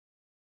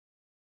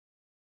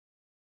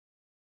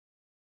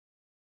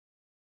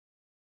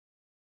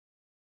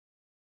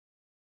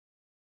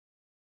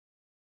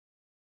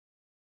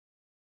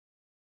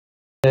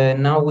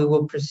Now we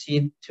will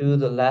proceed to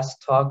the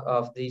last talk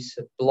of this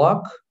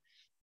block.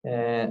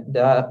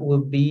 That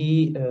will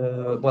be,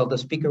 the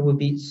speaker will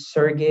be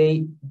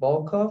Sergey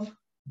Volkov.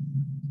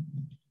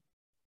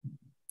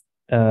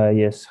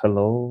 Yes,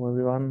 hello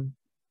everyone.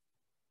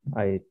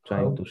 I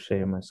trying to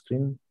share my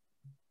screen.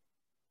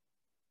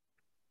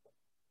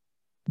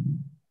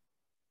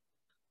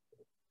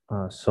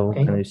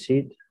 Okay. Can you see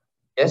it?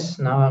 Yes,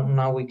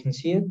 now we can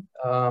see it.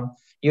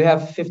 You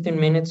have 15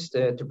 minutes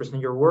to present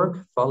your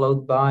work,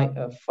 followed by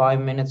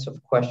 5 minutes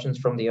of questions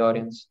from the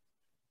audience.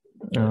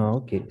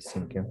 Okay,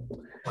 thank you.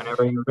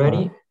 Whenever you're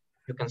ready,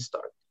 you can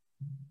start.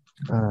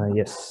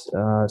 Yes,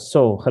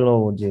 so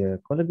hello dear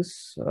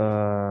colleagues.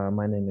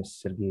 My name is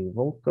Sergey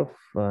Volkov,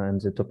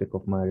 and the topic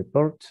of my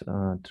report,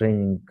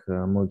 training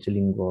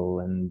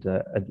multilingual and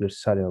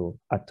adversarial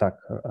attack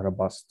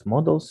robust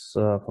models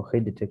for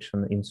hate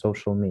detection in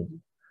social media.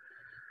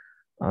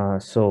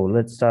 So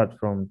let's start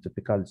from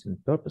topicality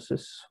and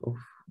purposes of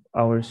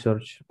our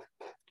research.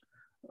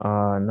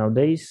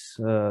 Nowadays,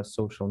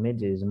 social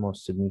media is the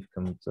most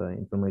significant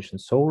information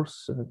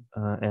source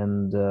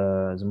and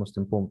the most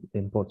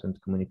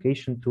important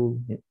communication tool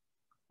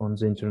on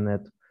the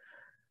internet.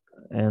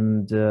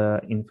 And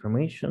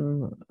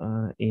information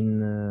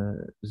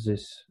in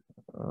this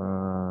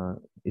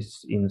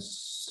is in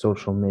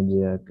social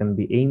media can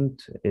be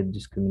aimed at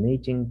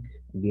discriminating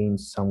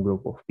against some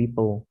group of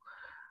people,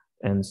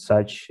 and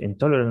such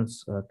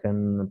intolerance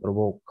can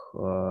provoke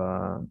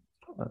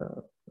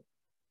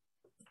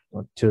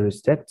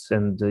terrorist acts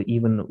and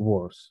even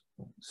wars.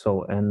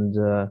 So, and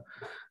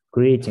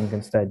creating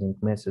and studying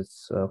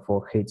methods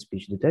for hate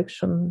speech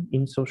detection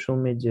in social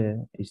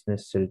media is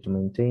necessary to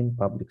maintain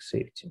public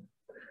safety.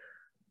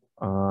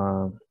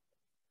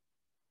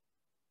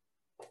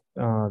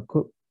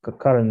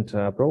 Current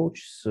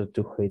approach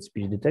to hate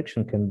speech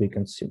detection can be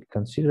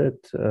considered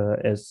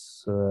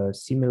as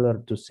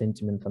similar to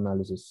sentiment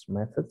analysis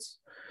methods.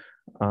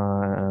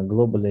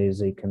 Globally,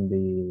 they can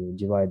be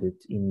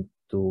divided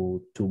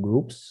into two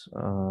groups.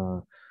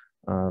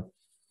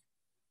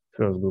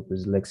 First group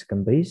is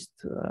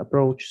lexicon-based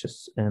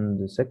approaches, and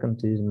the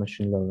second is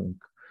machine learning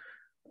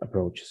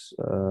approaches.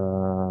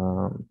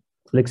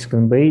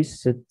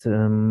 Lexicon-based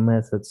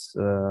methods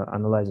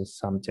analyzes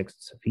some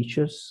text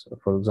features,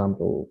 for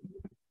example,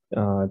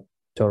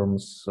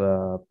 terms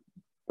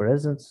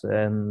presence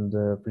and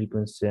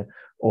frequency,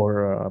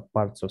 or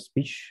parts of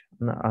speech,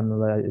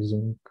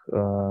 analyzing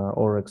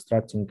or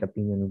extracting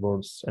opinion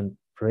words and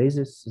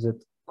phrases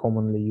that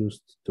commonly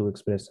used to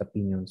express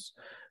opinions,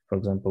 for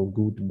example,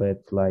 good, bad,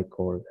 like,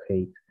 or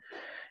hate,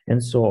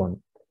 and so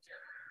on.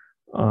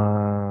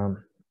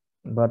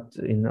 But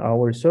in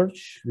our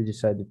research, we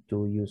decided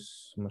to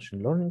use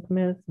machine learning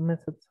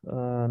method,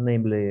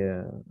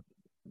 namely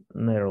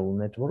neural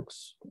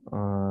networks.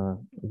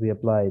 We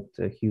applied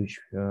a huge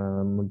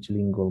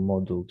multilingual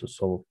model to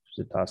solve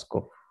the task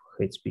of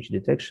hate speech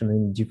detection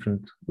in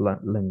different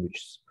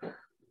languages.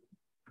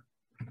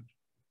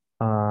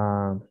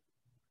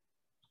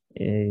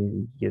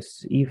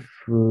 Yes, if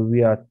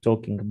we are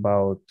talking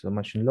about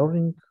machine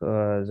learning,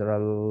 there is a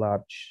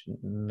large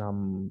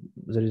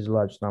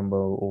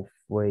number of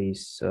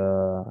ways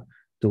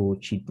to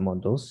cheat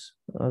models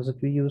that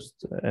we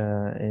used,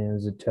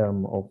 and the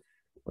term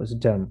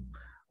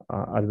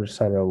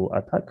adversarial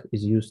attack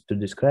is used to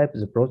describe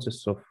the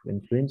process of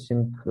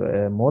influencing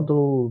a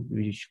model,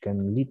 which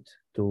can lead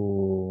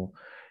to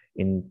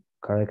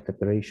incorrect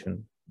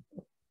operation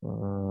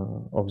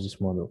of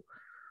this model.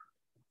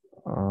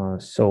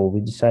 So we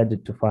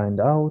decided to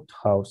find out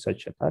how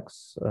such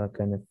attacks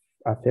can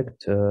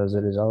affect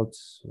the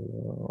results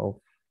of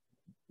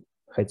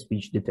hate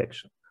speech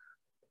detection.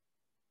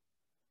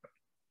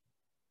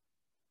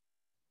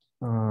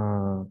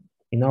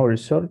 In our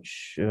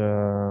research,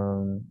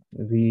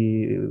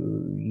 we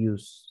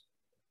used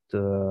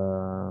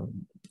a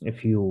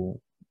few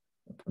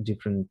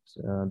different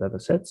data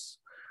sets.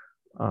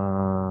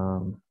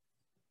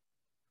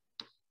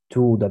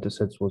 Two data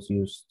sets was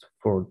used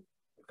for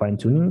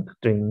fine-tuning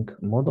training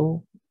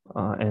model,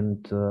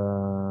 and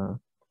for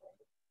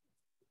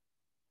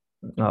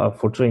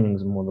training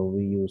the model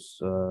we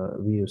used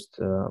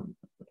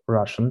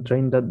Russian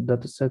trained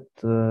data set,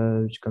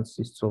 which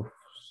consists of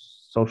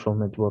social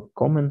network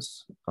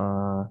comments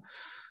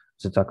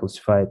that are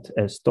classified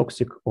as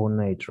toxic or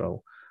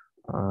neutral,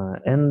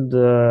 and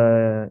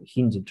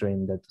Hindi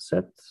trained data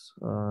set,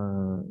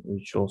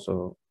 which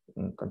also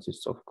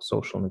consists of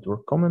social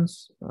network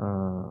comments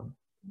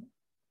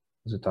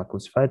that are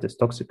classified as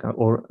toxic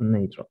or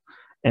neutral.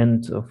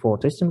 And for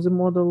testing the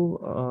model,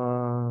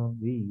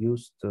 we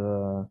used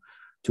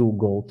two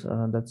gold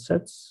data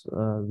sets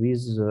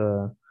with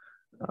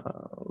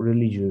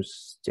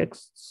religious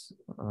texts.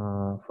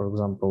 For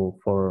example,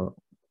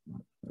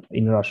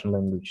 in Russian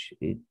language,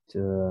 it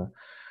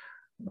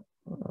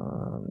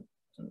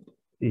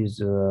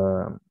is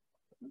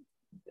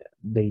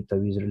data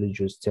with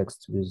religious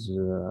text with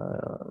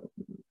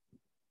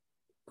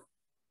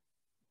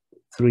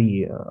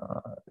three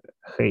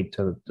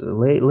hated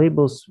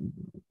labels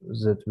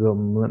that were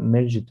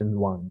merged in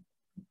one.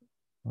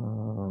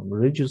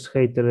 religious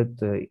hatred,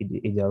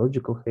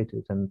 ideological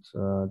hatred, and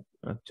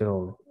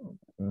terror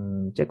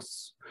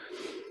texts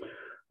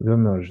were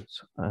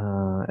merged.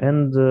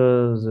 And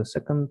the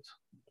second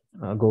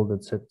goal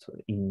that set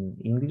in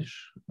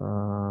English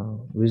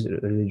with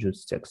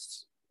religious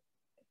texts.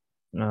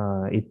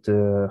 It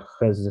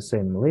has the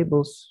same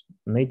labels,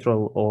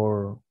 neutral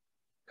or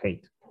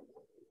hate.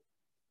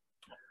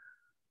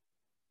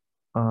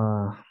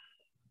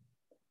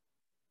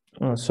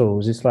 So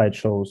this slide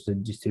shows the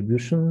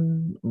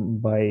distribution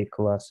by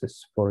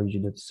classes for each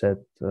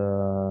dataset.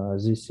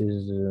 This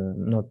is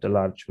not a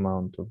large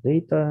amount of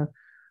data,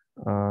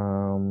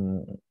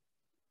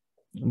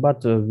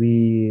 but we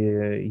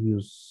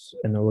use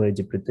an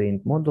already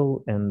pre-trained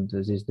model, and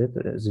this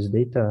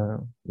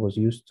data was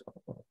used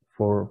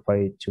for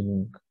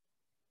fine-tuning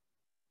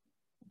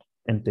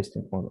and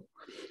testing model.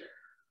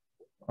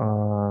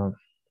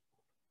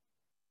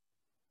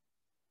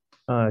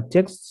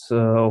 Texts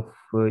of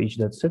each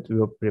dataset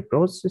were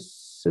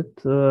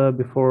pre-processed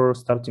before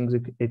starting the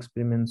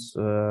experiments.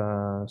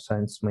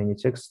 Since many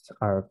texts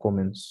are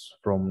comments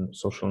from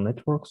social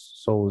networks,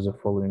 so the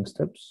following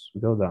steps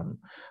were done.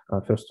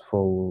 First of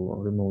all,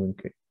 removing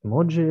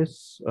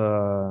emojis,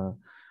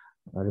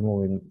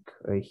 removing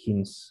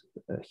hints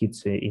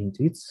in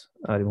tweets,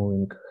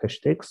 removing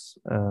hashtags,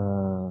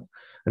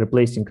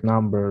 replacing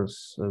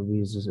numbers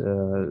with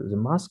the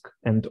mask,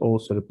 and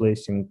also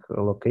replacing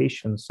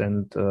locations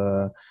and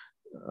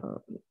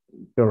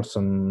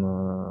person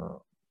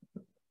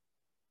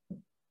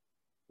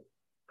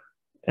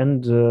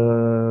and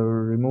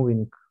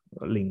removing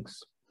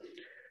links.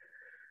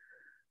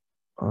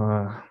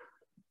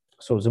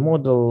 So the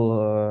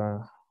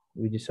model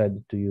we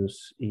decided to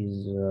use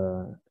is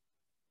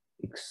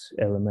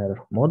XLMR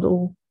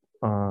model.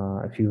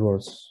 A few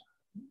words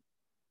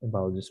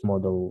about this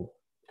model.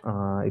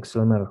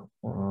 XLMR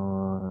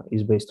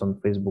is based on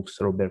Facebook's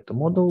Roberto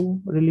model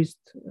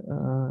released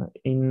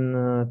in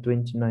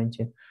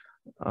 2019,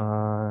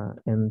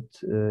 and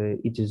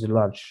it is a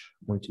large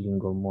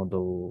multilingual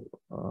model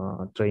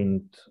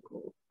trained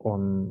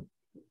on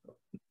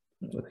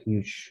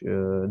huge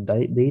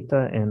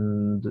data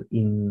and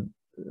in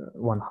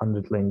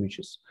 100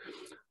 languages.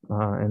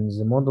 And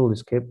the model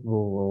is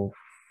capable of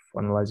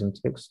analyzing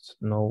text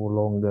no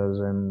longer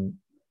than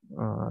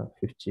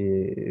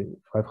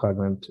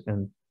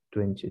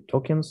 520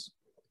 tokens.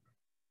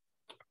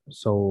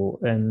 So,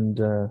 and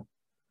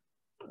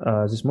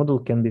this model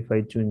can be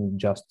fine-tuned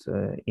just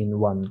in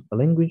one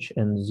language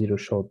and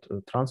zero-shot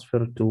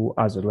transfer to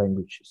other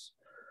languages.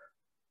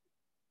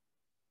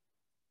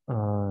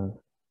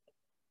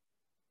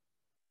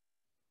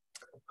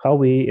 How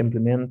we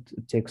implement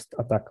text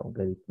attack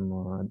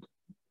algorithm.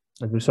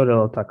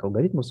 Adversarial attack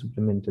algorithm was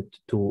implemented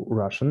to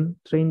Russian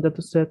trained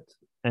dataset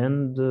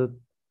and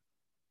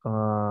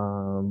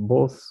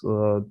both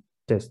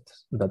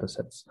test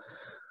datasets.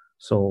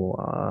 So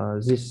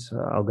this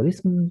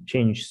algorithm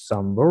changed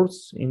some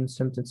words in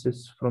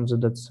sentences from the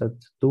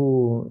dataset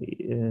to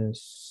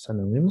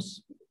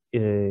synonyms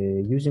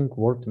using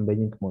word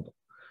embedding model.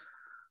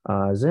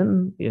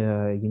 Then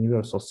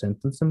universal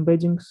sentence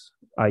embeddings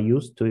are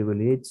used to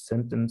evaluate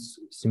sentence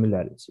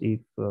similarity.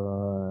 If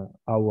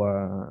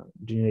our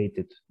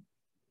generated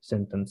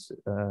sentence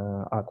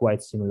are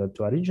quite similar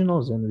to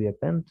original, then we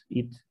append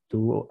it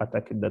to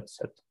attack that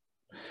set.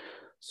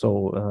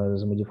 So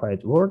the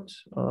modified word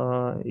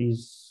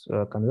is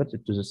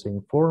converted to the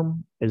same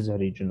form as the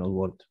original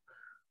word.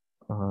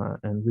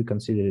 And we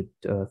consider it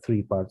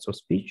 3 parts of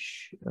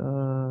speech: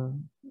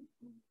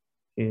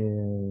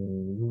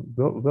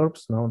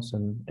 verbs, nouns,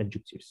 and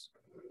adjectives.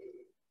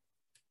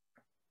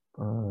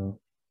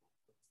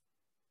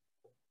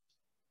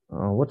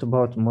 What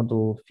about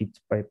model fit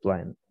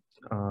pipeline?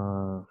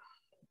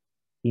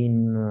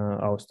 In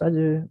our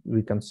study,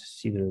 we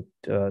considered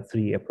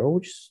 3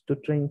 approaches to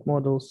training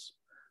models.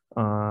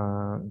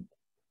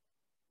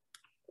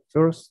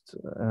 First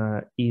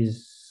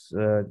is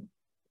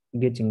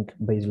getting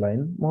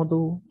baseline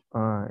model.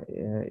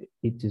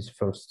 It is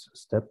first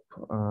step.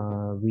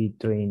 We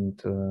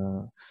trained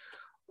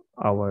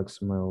our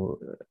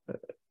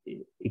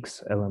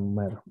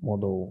XLMR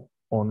model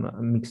on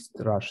mixed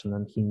Russian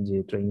and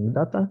Hindi training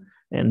data,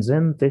 and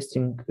then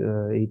testing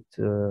it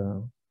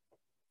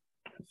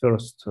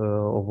first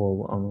of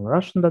all on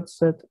Russian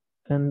dataset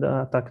and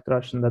attacked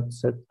Russian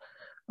dataset,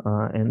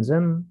 and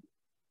then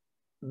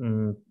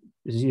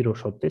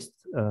zero-shot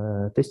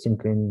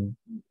testing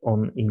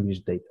on English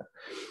data.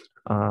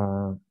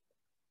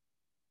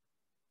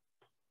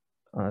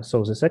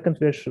 So the second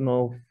version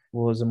of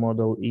the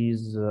model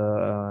is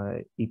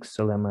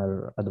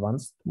XLMR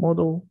advanced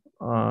model.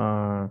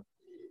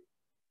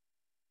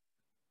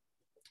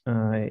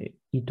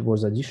 It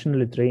was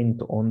additionally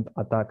trained on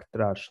attacked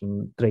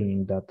Russian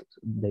training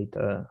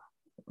data.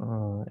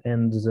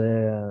 And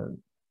the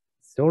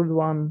third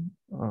one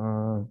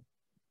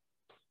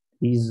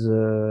is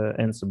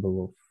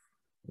Ansible of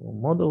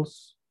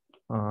models.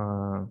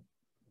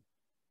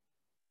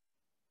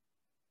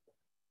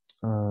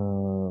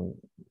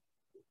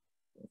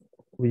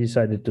 we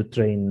decided to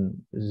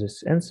train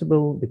this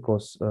Ansible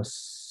because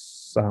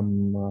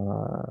some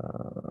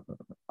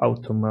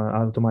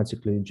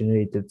automatically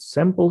generated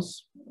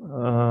samples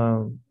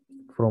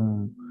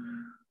from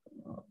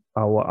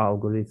our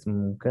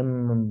algorithm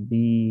can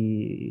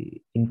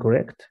be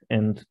incorrect,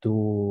 and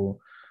to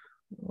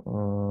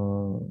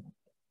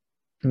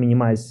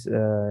minimize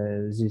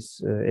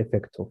this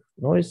effect of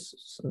noise,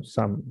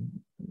 some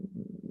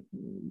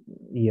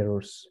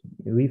errors,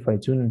 we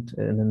fine-tuned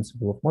an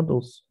Ansible of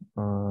models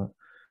on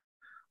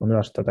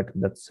Russian attack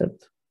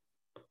dataset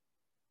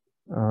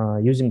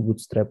using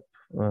bootstrap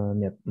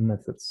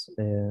methods.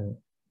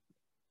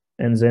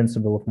 And the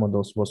Ansible of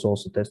models was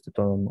also tested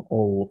on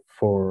all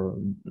 4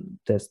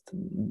 test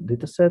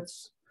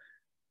datasets.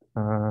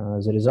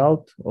 The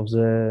result of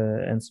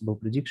the Ansible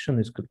prediction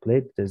is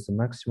calculated as the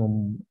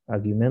maximum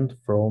argument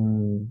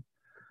from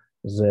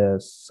the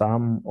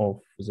sum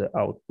of the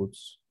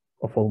outputs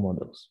of all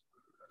models.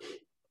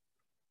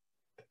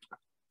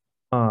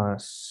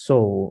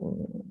 So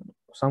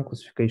some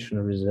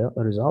classification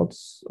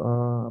results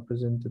are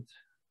presented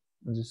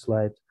on this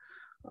slide.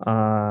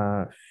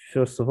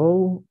 First of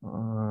all,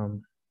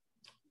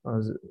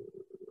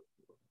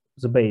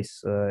 the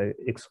base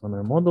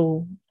XLML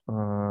model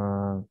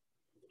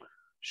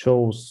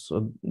shows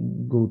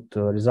good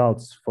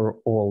results for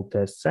all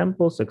test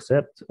samples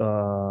except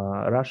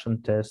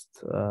Russian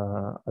test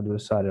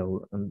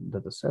adversarial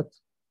dataset.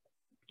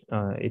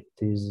 It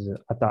is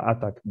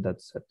attack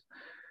dataset.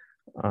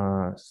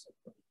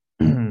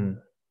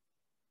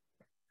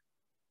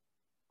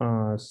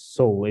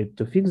 So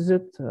to fix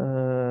it,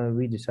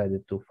 we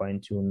decided to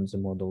fine-tune the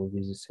model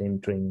with the same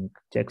training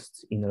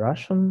texts in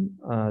Russian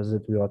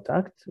that we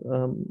attacked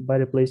by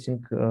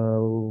replacing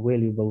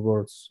valuable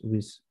words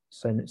with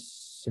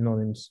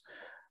synonyms.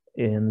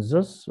 And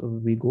thus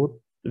we got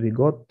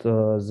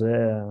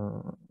the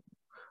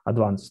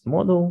advanced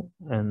model,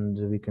 and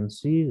we can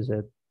see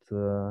that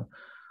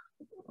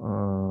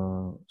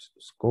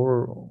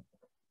score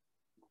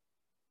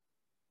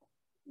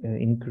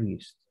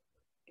increased.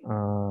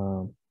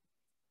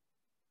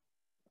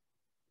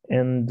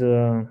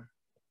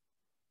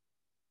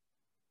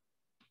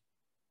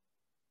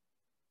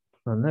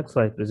 Next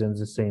slide presents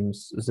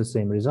the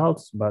same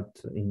results, but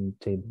in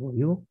table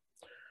view.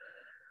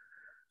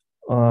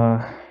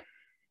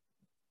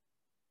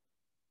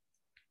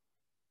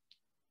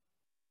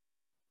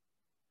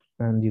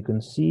 And you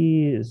can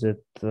see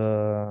that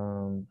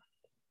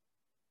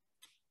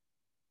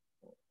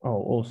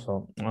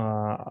also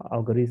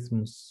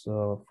algorithms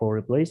for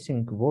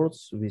replacing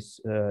words with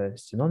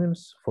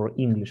synonyms for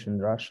English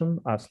and Russian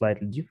are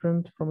slightly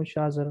different from each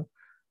other.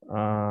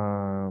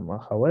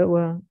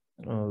 However,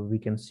 we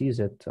can see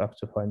that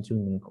after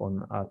fine-tuning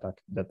on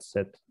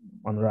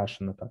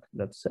Russian attack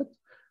dataset,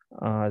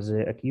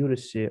 the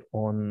accuracy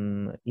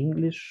on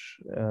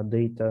English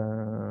data,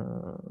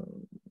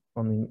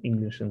 on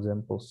English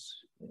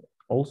examples,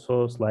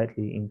 also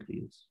slightly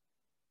increase.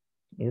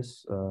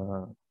 Yes.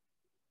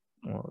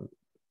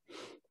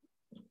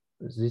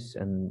 This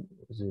and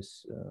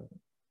this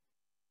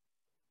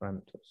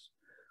parameters.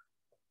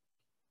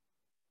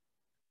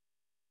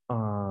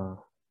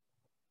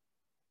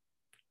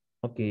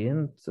 Okay,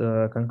 and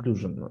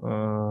conclusion.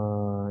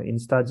 In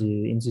this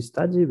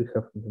study, we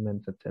have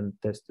implemented and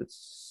tested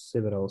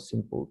several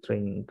simple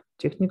training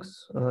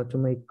techniques to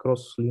make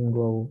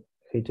cross-lingual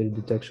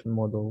heterodetection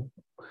model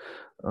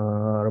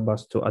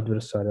robust to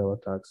adversarial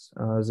attacks.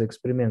 The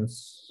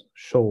experiments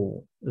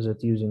show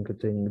that using a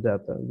training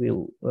data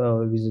with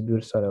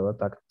adversarial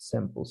attack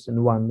samples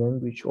in one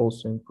language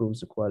also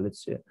improves the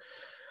quality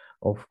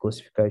of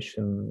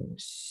classification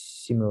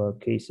similar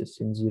cases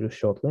in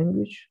zero-shot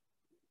language,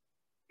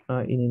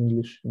 in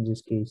English in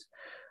this case,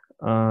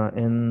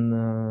 and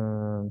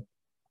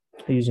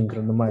using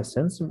randomized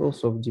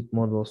samples of deep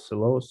models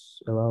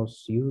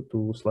allows you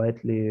to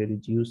slightly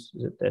reduce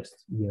the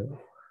test error.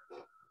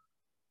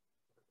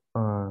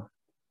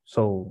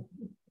 So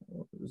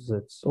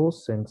that's all.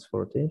 Thanks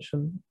for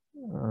attention.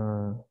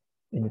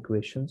 Any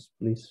questions,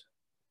 please?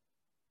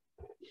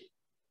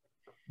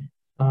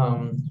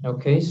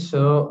 Okay,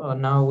 so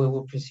now we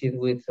will proceed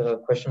with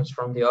questions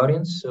from the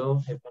audience.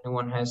 So if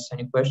anyone has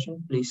any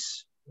question,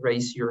 please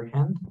raise your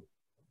hand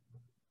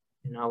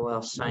and I will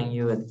assign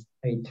you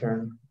a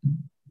turn.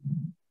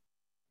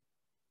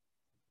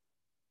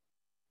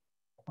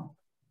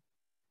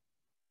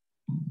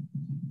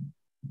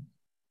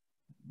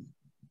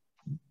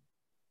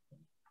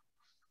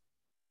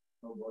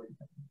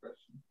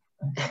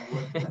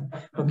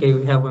 Okay,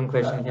 we have one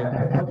question here.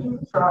 Have you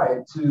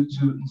tried to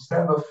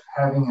instead of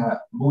having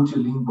a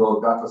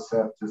multilingual data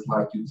set just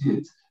like you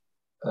did,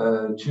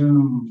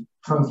 to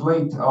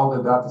translate all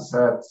the data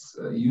sets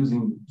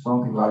using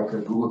something like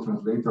a Google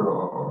Translator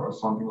or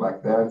something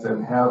like that,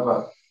 and have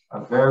a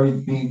very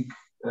big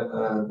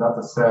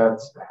data set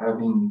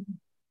having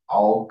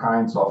all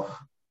kinds of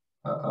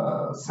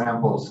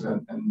samples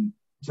and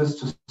just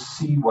to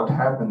see what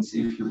happens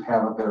if you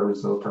have a better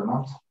result or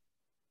not?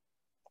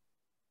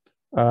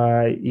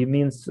 You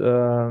means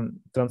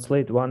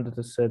translate one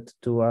data set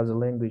to other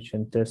language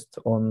and test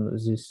on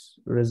this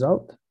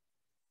result?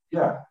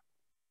 Yeah.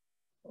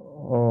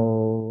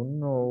 Oh,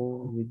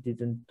 no, we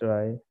didn't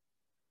try.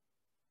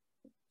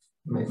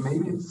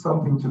 Maybe it's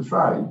something to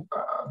try,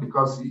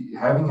 because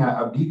having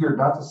a bigger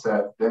data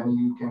set, then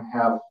you can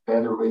have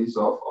better ways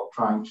of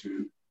trying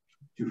to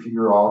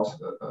figure out,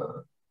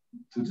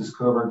 to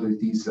discover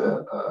these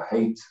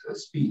hate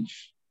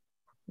speech.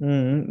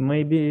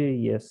 Maybe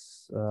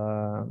yes,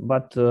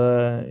 but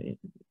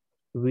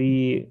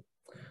we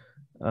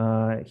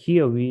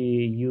here we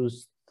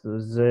used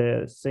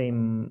the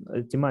same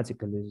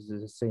thematically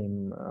the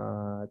same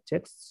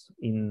texts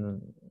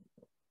in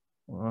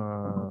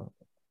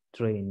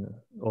train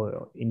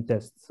or in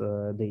test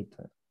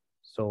data.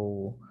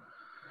 So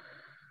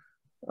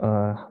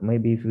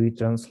maybe if we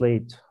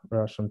translate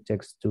Russian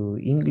text to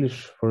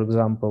English, for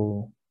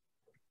example,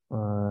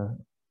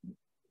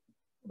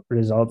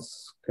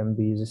 results can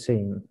be the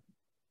same,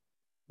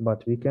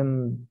 but we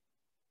can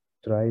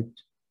try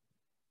it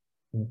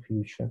in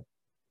future.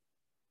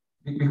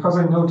 Because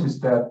I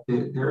noticed that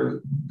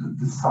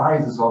the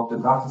sizes of the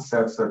data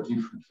sets are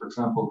different. For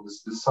example,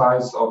 the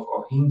size of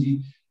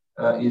Hindi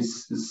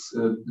is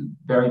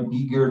very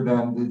bigger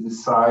than the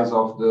size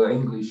of the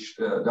English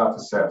data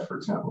set, for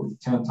example,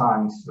 10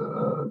 times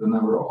the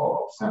number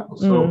of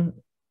samples. So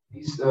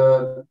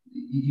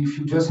if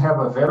you just have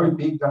a very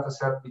big data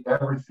set with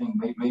everything,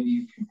 maybe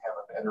you can have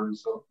a better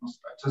result.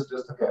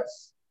 Just a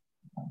guess.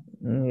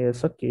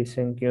 Yes, okay,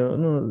 thank you.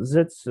 No,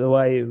 that's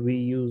why we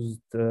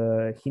used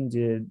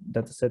Hindi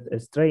dataset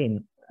as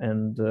train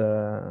and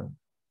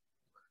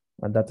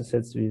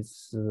datasets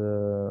with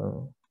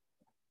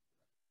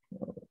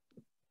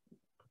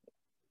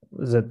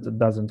that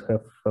doesn't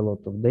have a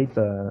lot of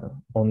data,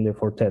 only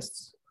for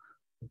tests.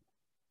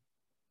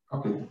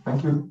 Okay,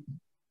 thank you.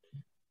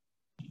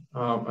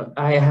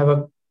 I have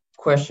a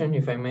question,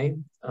 if I may.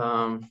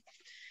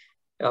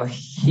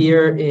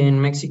 Here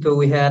in Mexico,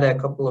 we had a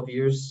couple of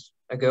years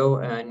ago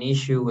an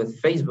issue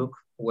with Facebook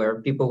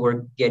where people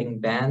were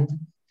getting banned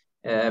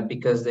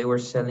because they were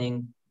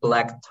selling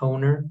black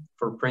toner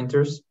for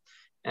printers,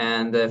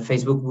 and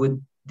Facebook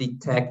would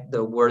detect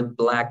the word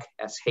black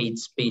as hate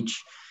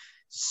speech.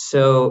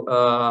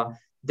 So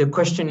the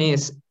question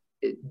is,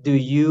 do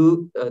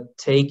you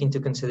take into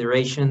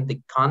consideration the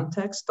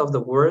context of the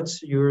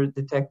words you're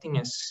detecting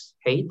as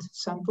hate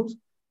samples?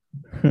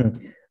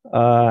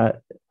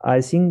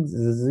 I think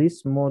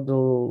this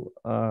model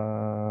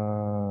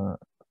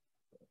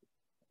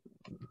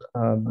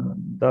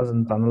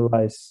doesn't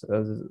analyze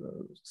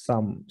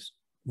some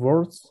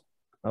words,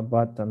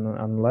 but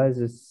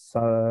analyzes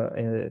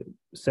a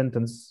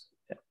sentence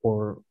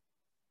or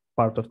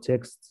part of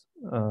text,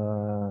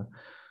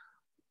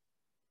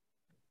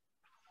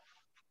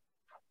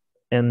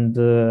 and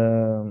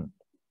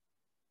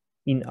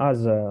in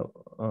other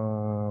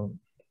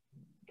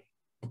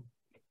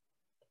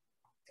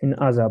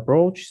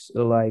approaches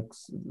like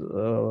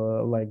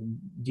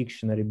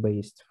dictionary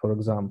based, for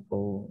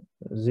example,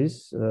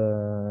 this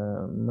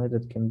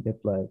method can be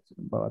applied,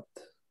 but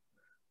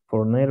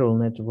for neural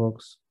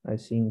networks, I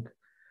think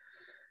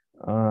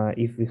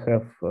if we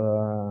have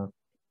a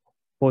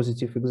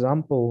positive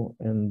example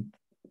and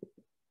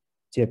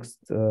text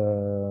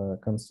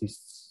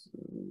consists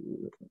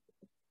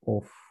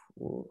of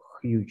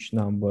huge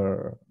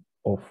number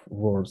of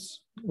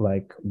words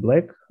like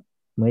black,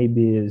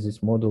 maybe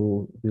this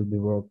model will be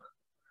work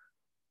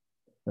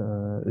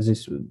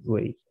this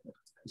way,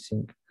 I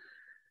think.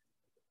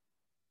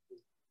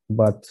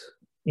 But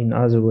in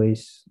other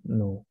ways,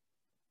 no.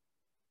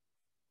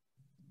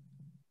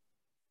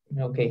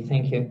 Okay,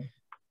 thank you.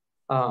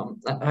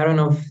 I don't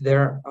know if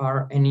there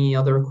are any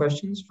other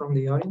questions from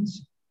the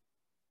audience.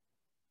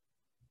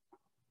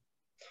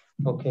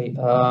 Okay,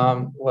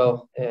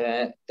 well,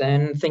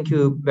 then thank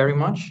you very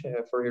much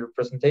for your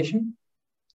presentation.